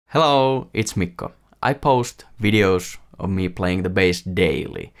Hello, it's Mikko. I post videos of me playing the bass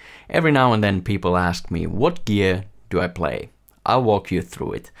daily. Every now and then people ask me what gear do I play. I'll walk you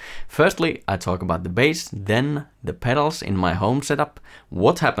through it. Firstly, I talk about the bass, then the pedals in my home setup,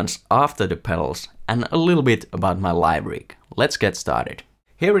 what happens after the pedals, and a little bit about my live rig. Let's get started.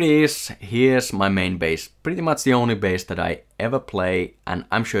 Here it is, here's my main bass. Pretty much the only bass that I ever play, and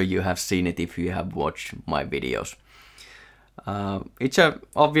I'm sure you have seen it if you have watched my videos. It's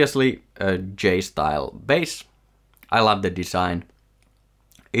obviously a J-style bass. I love the design.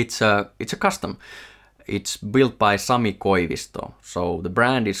 It's a custom. It's built by Sami Koivisto, so the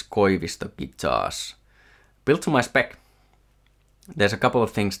brand is Koivisto Guitars. Built to my spec. There's a couple of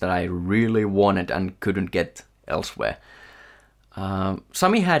things that I really wanted and couldn't get elsewhere.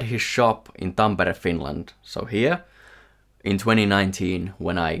 Sami had his shop in Tampere, Finland, so here in 2019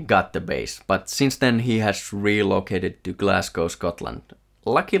 when I got the bass, but since then he has relocated to Glasgow, Scotland.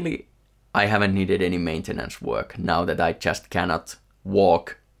 Luckily, I haven't needed any maintenance work now that I just cannot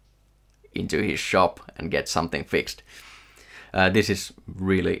walk into his shop and get something fixed. This is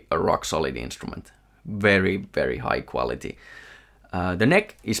really a rock solid instrument. Very, very high quality. The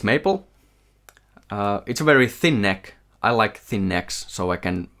neck is maple. It's a very thin neck. I like thin necks so I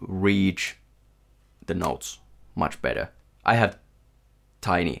can reach the notes much better. I have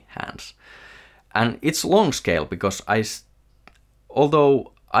tiny hands. And it's long scale because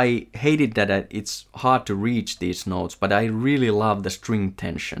although I hated that it's hard to reach these notes, but I really love the string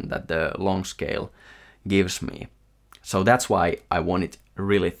tension that the long scale gives me. So that's why I want it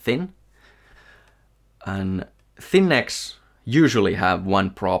really thin. And thin necks usually have one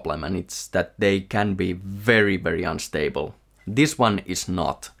problem, and it's that they can be very, very unstable. This one is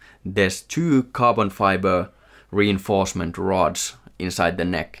not. There's two carbon fiber reinforcement rods inside the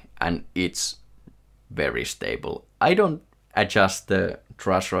neck, and it's very stable. I don't adjust the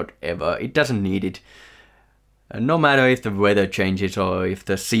truss rod ever. It doesn't need it. No matter if the weather changes or if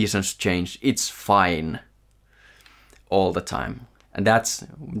the seasons change, it's fine all the time. And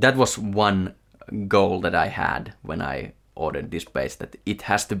that was one goal that I had when I ordered this bass, that it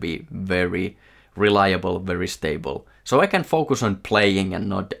has to be very reliable, very stable, so I can focus on playing and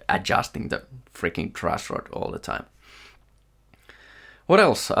not adjusting the freaking truss rod all the time. What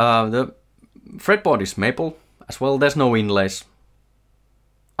else? The fretboard is maple as well. There's no inlays.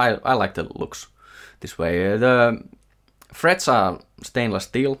 I like the looks this way. The frets are stainless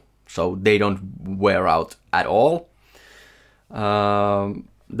steel, so they don't wear out at all. The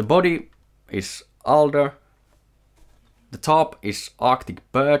body is alder. The top is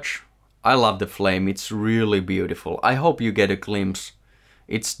Arctic birch. I love the flame, it's really beautiful. I hope you get a glimpse.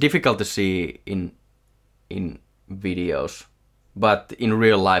 It's difficult to see in videos, but in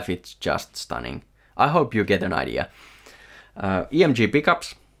real life it's just stunning. I hope you get an idea. EMG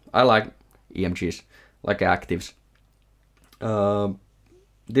pickups. I like EMGs, like actives.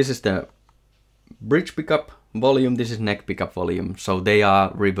 This is the bridge pickup volume, this is neck pickup volume, so they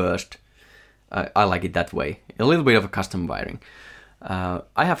are reversed. I like it that way. A little bit of a custom wiring.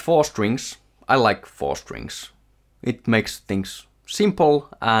 I have 4 strings. I like 4 strings. It makes things simple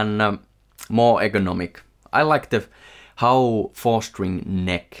and more ergonomic. I like how 4-string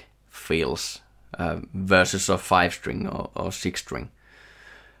neck feels versus a 5-string or 6-string.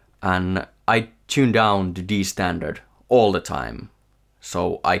 And I tune down to D standard all the time,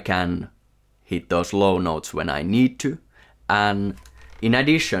 so I can hit those low notes when I need to. And in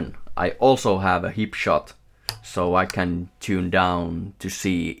addition, I also have a hip shot, so I can tune down to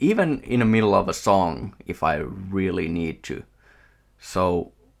C, even in the middle of a song if I really need to.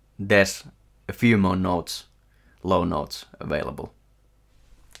 So there's a few more notes, low notes available.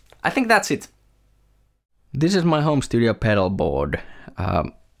 I think that's it. This is my home studio pedal board.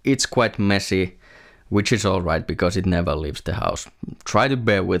 It's quite messy, which is alright because it never leaves the house. Try to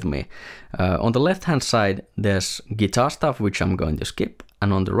bear with me. On the left hand side there's guitar stuff, which I'm going to skip.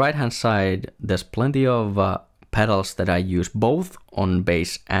 And on the right hand side there's plenty of pedals that I use both on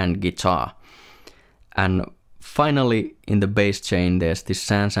bass and guitar. And finally in the bass chain there's this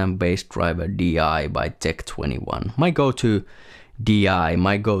Sansan bass driver DI by Tech21. My go-to DI,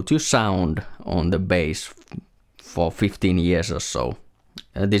 my go-to sound on the bass for 15 years or so.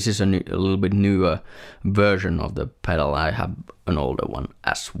 This is a little bit newer version of the pedal. I have an older one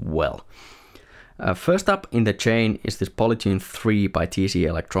as well. First up in the chain is this Polytune 3 by TC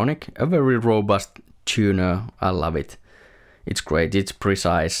Electronic, a very robust tuner. I love it. It's great, it's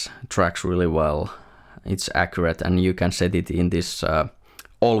precise, tracks really well, it's accurate, and you can set it in this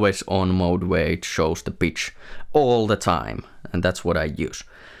always on mode where it shows the pitch all the time, and that's what I use.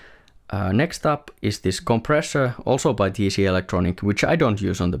 Next up is this compressor, also by TC Electronic, which I don't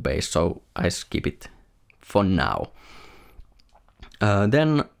use on the bass, so I skip it for now.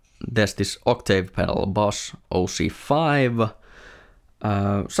 Then there's this octave pedal, Boss OC5.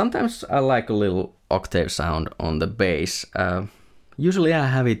 Sometimes I like a little octave sound on the bass. Usually I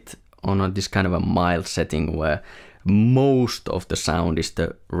have it on this kind of a mild setting where most of the sound is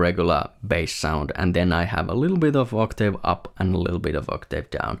the regular bass sound, and then I have a little bit of octave up and a little bit of octave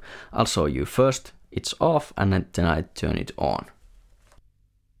down. I'll show you. First it's off and then I turn it on.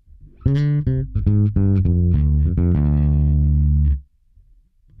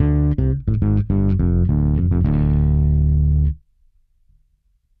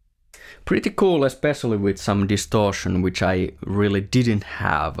 Pretty cool, especially with some distortion, which I really didn't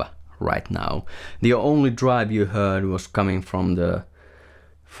have right now. The only drive you heard was coming from the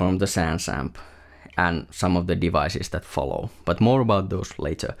Sans amp and some of the devices that follow, but more about those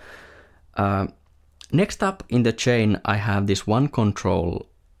later. Next up in the chain I have this one control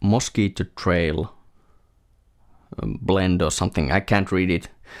Mosquito Trail blend or something. I can't read it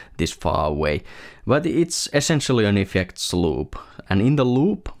this far away, but it's essentially an effects loop, and in the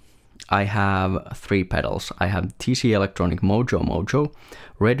loop I have 3 pedals. I have TC Electronic Mojo,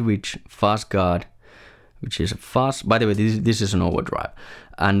 Red Witch Fuzz Guard, which is a fuzz. By the way, this is an overdrive.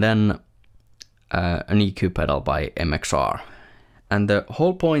 And then an EQ pedal by MXR. And the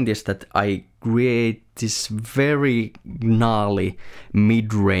whole point is that I create this very gnarly,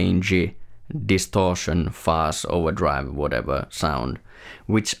 mid-rangey distortion, fuzz, overdrive, whatever sound,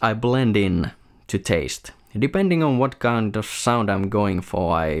 which I blend in to taste. Depending on what kind of sound I'm going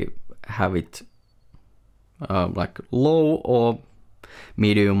for, I have it like low or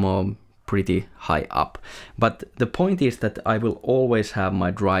medium or pretty high up. But the point is that I will always have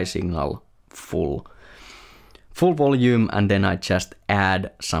my dry signal full volume, and then I just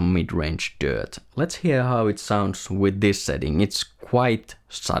add some mid-range dirt. Let's hear how it sounds with this setting. It's quite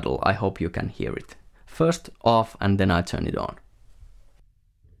subtle. I hope you can hear it. First off and then I turn it on.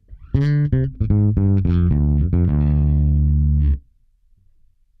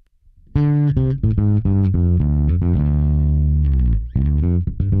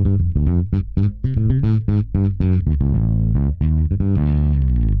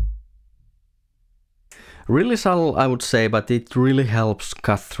 Really subtle, I would say, but it really helps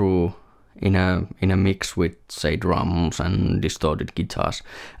cut through in a mix with, say, drums and distorted guitars.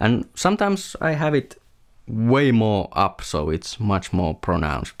 And sometimes I have it way more up, so it's much more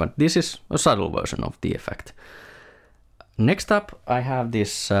pronounced, but this is a subtle version of the effect. Next up I have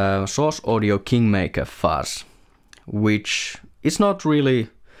this Source Audio Kingmaker fuzz, which is not really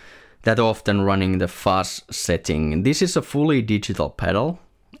that often running the fuzz setting. This is a fully digital pedal,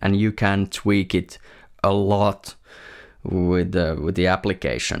 and you can tweak it a lot with the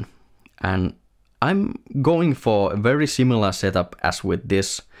application. And I'm going for a very similar setup as with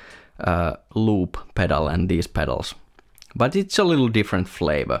this loop pedal and these pedals, but it's a little different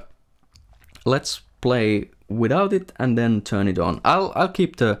flavor. Let's play without it and then turn it on. I'll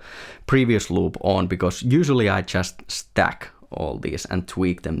keep the previous loop on because usually I just stack all these and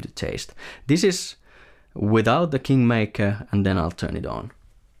tweak them to taste. This is without the Kingmaker, and then I'll turn it on.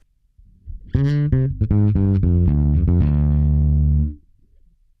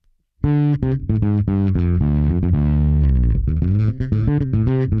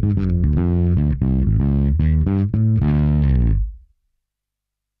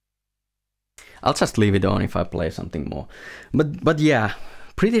 I'll just leave it on if I play something more. But yeah,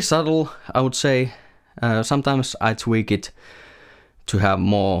 pretty subtle, I would say. Sometimes I tweak it to have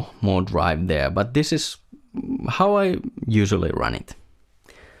more drive there, but this is how I usually run it.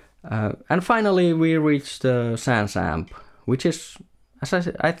 And finally we reached the Sans amp, which is, as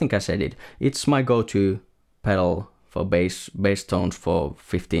I think I said it, it's my go-to pedal for bass tones for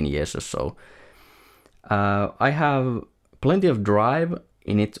 15 years or so. I have plenty of drive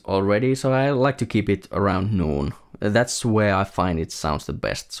in it already, so I like to keep it around noon. That's where I find it sounds the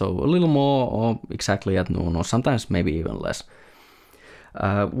best, so a little more or exactly at noon, or sometimes maybe even less.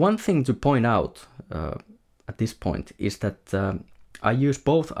 One thing to point out at this point is that I use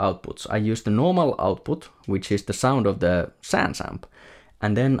both outputs. I use the normal output, which is the sound of the Sans amp,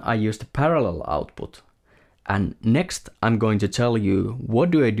 and then I use the parallel output. And next I'm going to tell you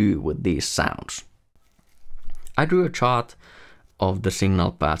what do I do with these sounds. I drew a chart of the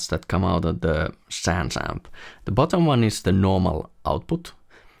signal paths that come out of the Sans amp. The bottom one is the normal output.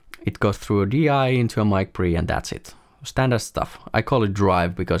 It goes through a DI into a mic pre, and that's it. Standard stuff. I call it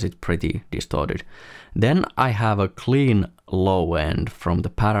drive because it's pretty distorted. Then I have a clean low end from the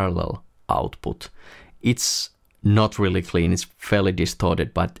parallel output. It's not really clean, it's fairly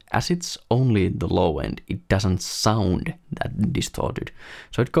distorted, but as it's only the low end, it doesn't sound that distorted.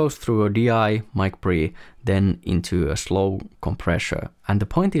 So it goes through a DI, mic pre, then into a slow compressor. And the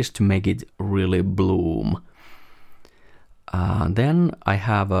point is to make it really bloom. Then I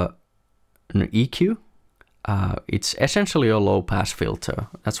have an EQ. It's essentially a low pass filter.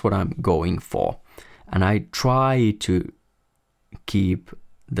 That's what I'm going for. And I try to keep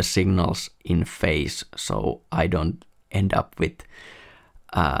the signals in phase so I don't end up with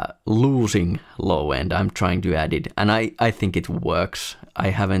losing low end. I'm trying to add it, and I think it works. I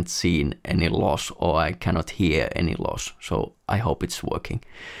haven't seen any loss, or I cannot hear any loss, so I hope it's working.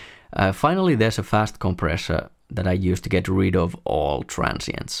 Finally, there's a fast compressor that I use to get rid of all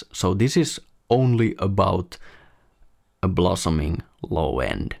transients. So this is only about a blossoming low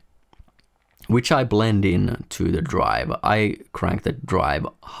end, which I blend in to the drive. I crank the drive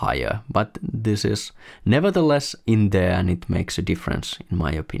higher, but this is nevertheless in there and it makes a difference in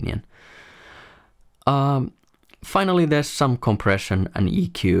my opinion. Finally, there's some compression and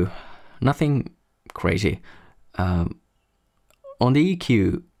EQ, nothing crazy. On the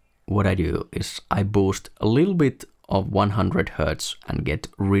EQ, what I do is I boost a little bit of 100 Hz and get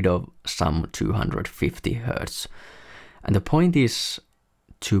rid of some 250 Hz. And the point is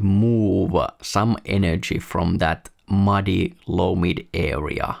to move some energy from that muddy low mid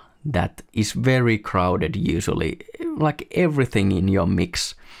area that is very crowded usually. Like everything in your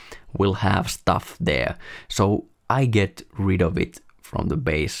mix will have stuff there. So I get rid of it from the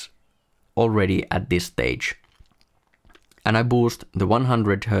bass already at this stage. And I boost the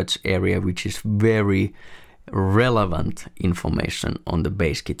 100 Hz area, which is very relevant information on the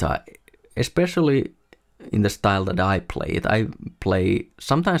bass guitar, especially in the style that I play it. I play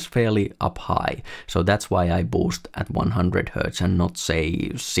sometimes fairly up high, so that's why I boost at 100 Hz and not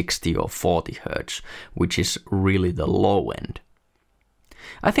say 60 or 40 Hz, which is really the low end.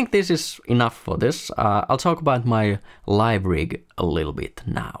 I think this is enough for this. I'll talk about my live rig a little bit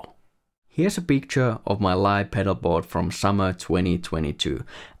now. Here's a picture of my live pedal board from summer 2022.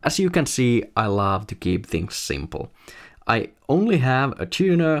 As you can see, I love to keep things simple. I only have a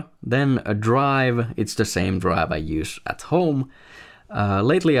tuner, then a drive. It's the same drive I use at home.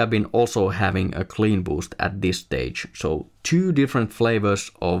 Lately I've been also having a clean boost at this stage, so two different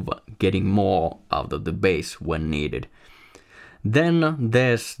flavors of getting more out of the bass when needed. Then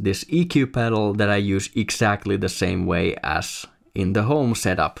there's this EQ pedal that I use exactly the same way as in the home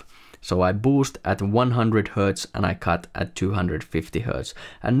setup. So I boost at 100 Hz and I cut at 250 Hz.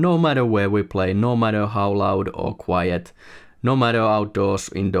 And no matter where we play, no matter how loud or quiet, no matter outdoors,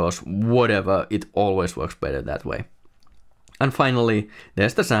 indoors, whatever, it always works better that way. And finally,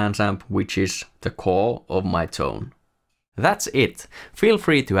 there's the SansAmp, which is the core of my tone. That's it. Feel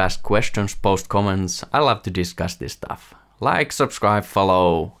free to ask questions, post comments. I love to discuss this stuff. Like, subscribe,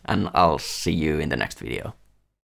 follow, and I'll see you in the next video.